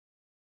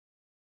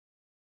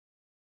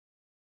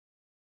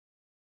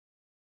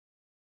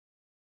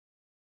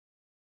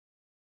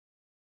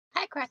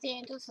Crafty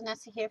Angels, and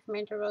Vanessa here from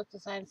Angel Rose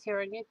Designs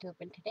here on YouTube.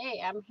 And today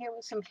I'm here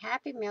with some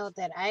Happy Mail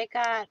that I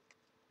got,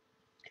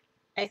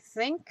 I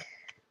think,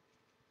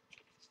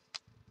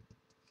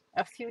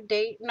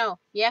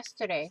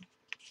 yesterday.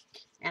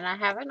 And I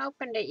haven't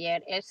opened it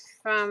yet. It's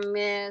from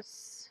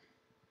Miss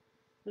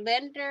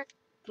Lynda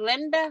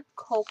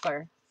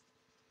Coker.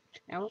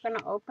 And we're going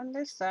to open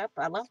this up.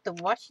 I love the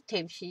washi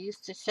tape she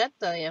used to shut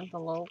the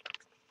envelope.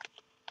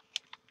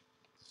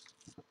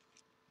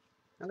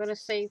 I'm going to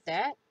save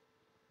that.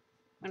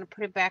 I'm going to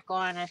put it back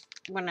on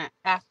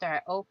after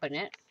I open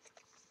it.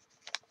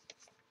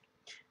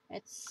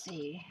 Let's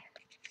see.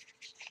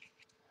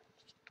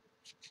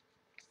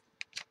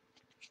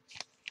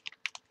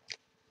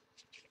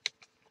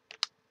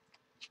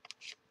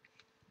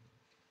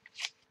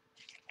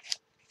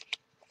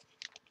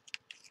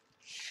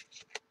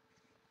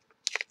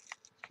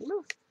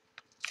 Ooh,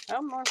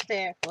 almost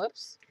there.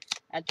 Whoops.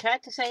 I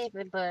tried to save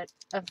it, but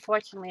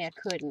unfortunately I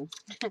couldn't.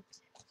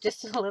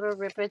 Just a little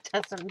rip, it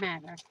doesn't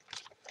matter.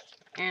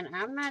 And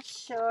I'm not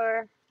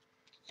sure.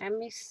 Let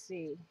me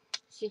see.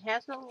 She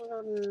has a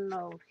little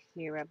note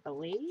here, I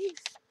believe.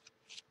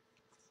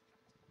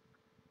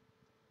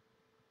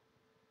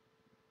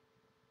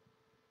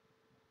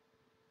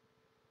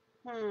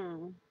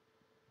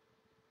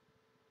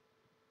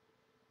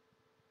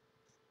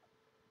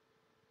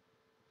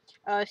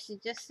 She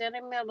just sent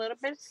me a little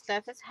bit of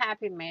stuff. It's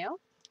Happy Mail.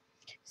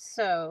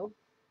 So,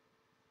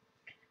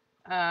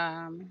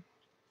 oh,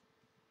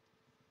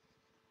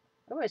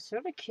 it's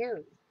really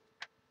cute.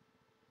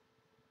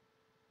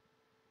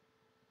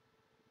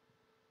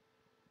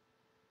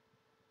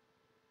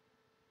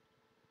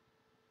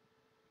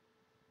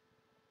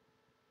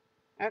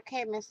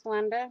 Okay, Miss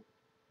Lynda.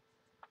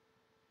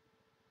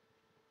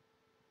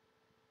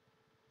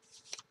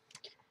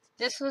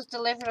 This was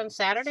delivered on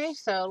Saturday,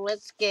 so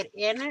let's get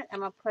in it. I'm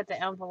going to put the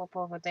envelope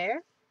over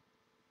there.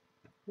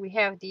 We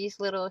have these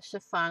little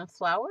chiffon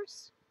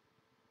flowers.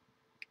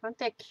 Aren't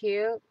they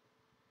cute?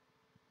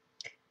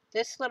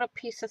 This little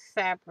piece of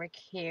fabric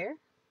here.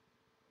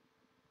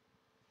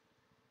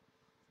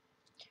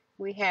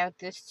 We have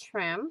this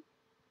trim,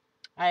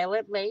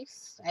 eyelet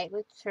lace,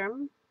 eyelet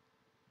trim.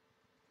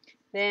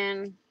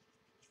 Then,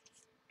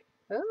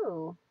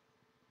 ooh,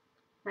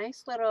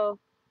 nice little,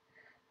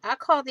 I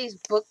call these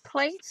book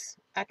plates.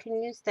 I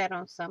can use that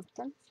on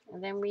something.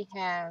 And then we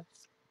have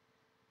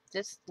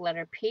this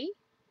letter P.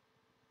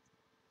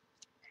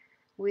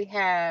 We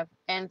have,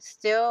 and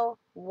still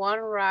one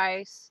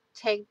rise,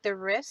 take the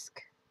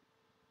risk.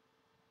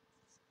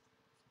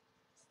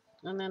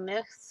 And then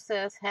this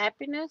says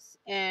happiness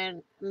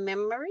and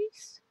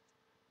memories.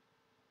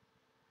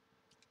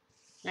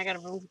 I gotta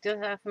remove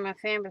this out from my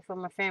fan before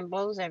my fan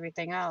blows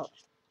everything out.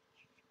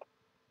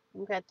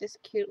 We got this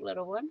cute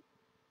little one.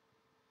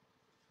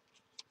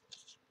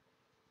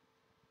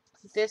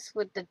 This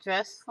with the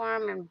dress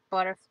form and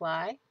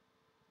butterfly.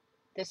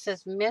 This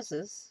says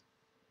Mrs.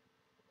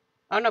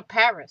 Oh no,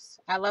 Paris.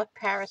 I love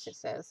Paris, it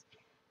says.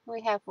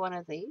 We have one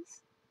of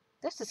these.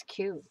 This is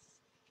cute.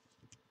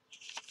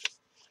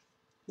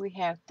 We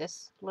have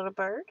this little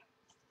bird.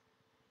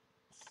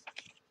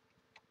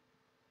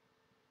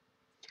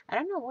 I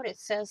don't know what it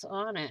says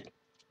on it.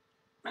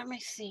 Let me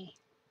see.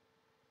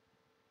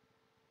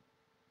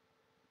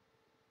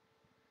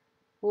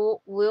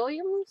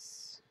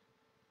 Williams.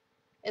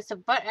 It's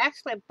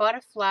actually a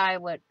butterfly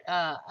with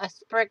a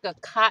sprig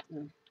of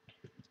cotton.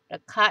 The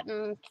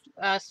cotton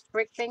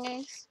sprig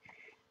thingies.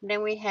 And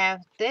then we have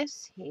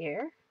this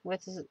here,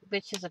 which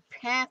is a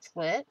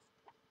pamphlet.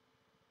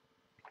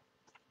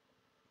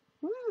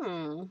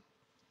 We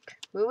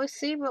will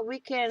see what we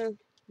can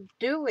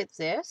do with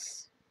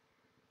this.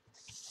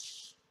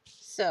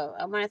 So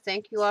I want to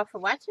thank you all for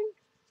watching.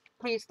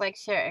 Please like,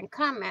 share, and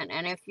comment.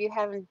 And if you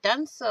haven't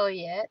done so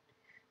yet,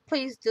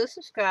 please do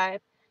subscribe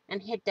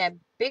and hit that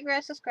big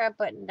red subscribe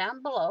button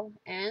down below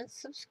and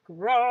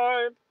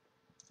subscribe.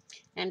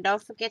 And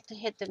don't forget to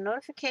hit the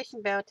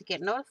notification bell to get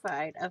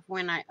notified of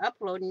when I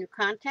upload new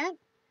content,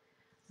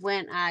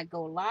 when I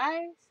go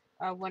live,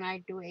 or when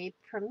I do a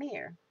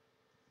premiere.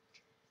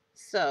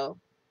 So,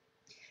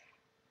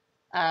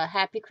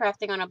 happy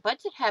crafting on a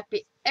budget.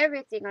 Happy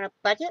everything on a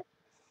budget.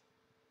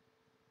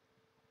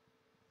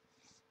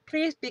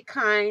 Please be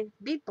kind,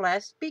 be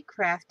blessed, be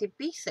crafty,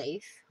 be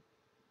safe.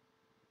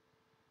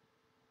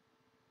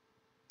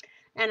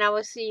 And I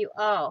will see you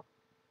all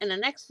in the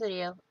next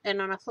video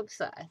and on the flip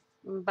side.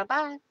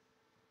 Bye-bye.